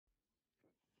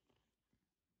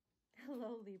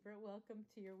Hello, Libra. Welcome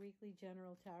to your weekly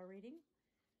general tarot reading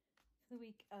for the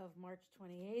week of March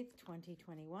 28th,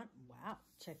 2021. Wow,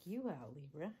 check you out,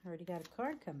 Libra. Already got a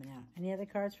card coming out. Any other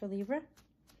cards for Libra?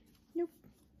 Nope.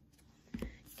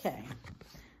 Okay.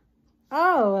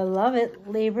 Oh, I love it,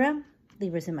 Libra.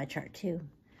 Libra's in my chart, too.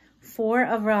 4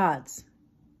 of Rods.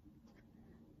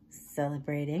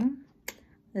 Celebrating.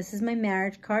 This is my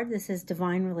marriage card. This is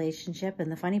divine relationship.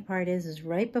 And the funny part is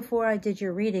right before I did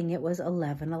your reading, it was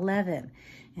 11-11.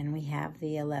 And we have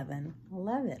the 11-11.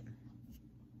 I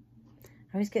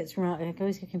always get wrong. I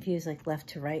always get confused, like left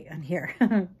to right on here.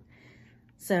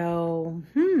 So,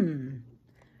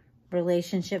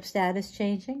 relationship status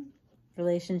changing.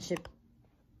 Relationship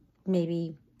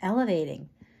maybe elevating.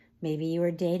 Maybe you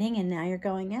were dating and now you're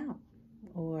going out.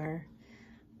 Or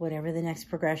whatever the next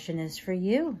progression is for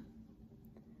you.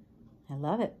 I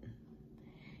love it.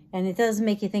 And it does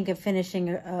make you think of finishing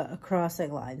a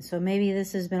crossing line. So maybe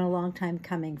this has been a long time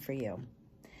coming for you.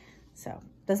 So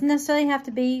doesn't necessarily have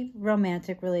to be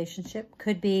romantic relationship.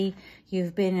 Could be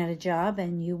you've been at a job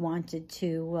and you wanted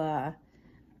to,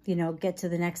 get to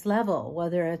the next level.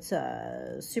 Whether it's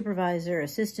a supervisor,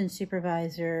 assistant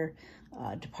supervisor,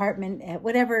 department,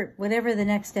 whatever the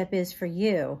next step is for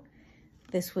you.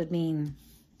 This would mean,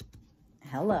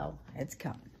 hello, it's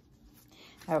coming.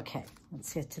 Okay,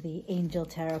 let's get to the Angel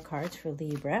Tarot cards for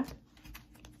Libra.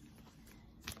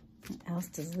 What else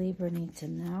does Libra need to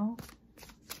know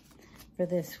for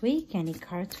this week? Any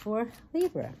cards for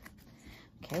Libra?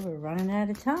 Okay, we're running out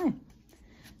of time.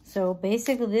 So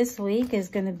basically this week is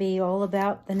going to be all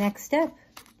about the next step.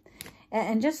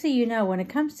 And just so you know, when it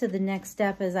comes to the next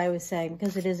step, as I was saying,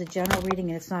 because it is a general reading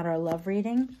and it's not our love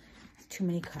reading, it's too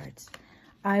many cards.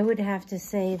 I would have to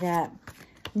say that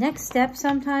next step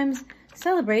sometimes...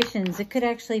 celebrations, it could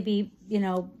actually be,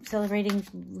 celebrating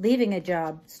leaving a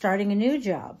job, starting a new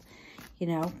job,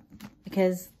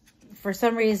 because for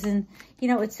some reason,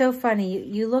 it's so funny.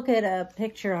 You look at a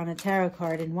picture on a tarot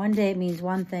card and one day it means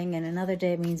one thing and another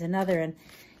day it means another. And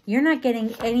you're not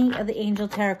getting any of the Angel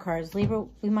Tarot cards. Libra,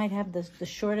 we might have the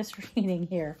shortest reading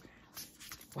here.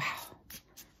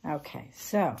 Wow. Okay,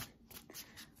 so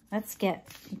let's get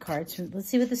cards from, let's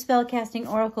see what the Spellcasting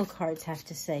Oracle cards have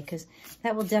to say, because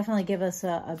that will definitely give us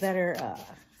a better,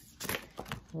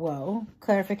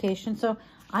 clarification. So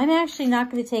I'm actually not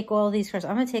going to take all of these cards.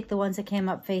 I'm going to take the ones that came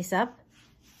up face up,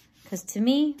 because to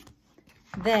me,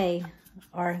 they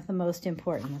are the most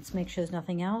important. Let's make sure there's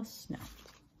nothing else.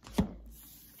 No.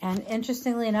 And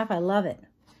interestingly enough, I love it.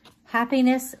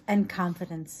 Happiness and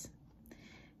confidence.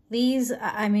 These,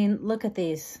 look at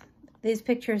these. These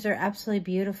pictures are absolutely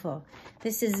beautiful.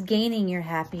 This is gaining your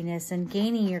happiness and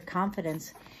gaining your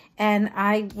confidence. And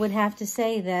I would have to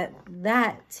say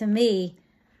that to me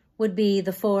would be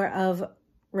the 4 of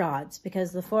Rods,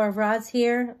 because the 4 of Rods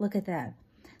here, look at that.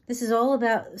 This is all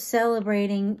about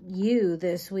celebrating you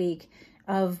this week,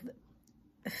 of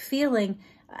feeling,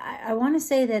 I want to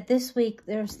say that this week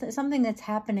there's something that's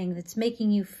happening that's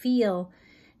making you feel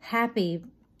happy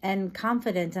and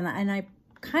confident. And I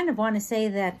kind of want to say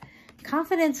that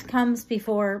confidence comes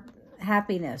before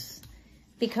happiness,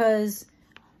 because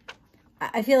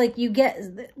I feel like you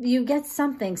get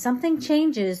something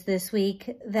changes this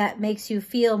week that makes you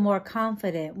feel more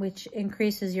confident, which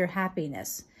increases your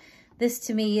happiness. This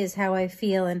to me is how I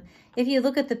feel. And if you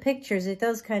look at the pictures, it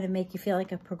does kind of make you feel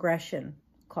like a progression.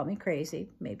 Call me crazy,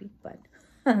 maybe, but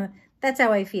that's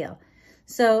how I feel.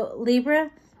 So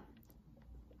Libra,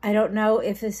 I don't know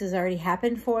if this has already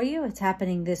happened for you. It's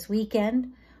happening this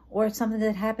weekend. Or it's something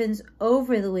that happens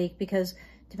over the week, because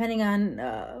depending on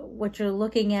what you're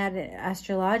looking at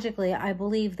astrologically, I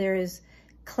believe there is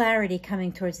clarity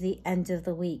coming towards the end of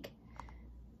the week.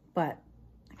 But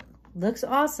looks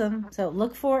awesome. So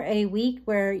look for a week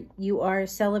where you are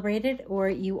celebrated or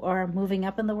you are moving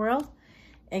up in the world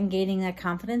and gaining that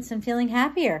confidence and feeling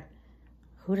happier.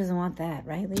 Who doesn't want that,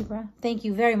 right, Libra? Thank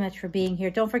you very much for being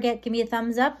here. Don't forget, give me a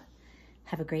thumbs up.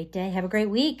 Have a great day. Have a great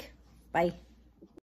week. Bye.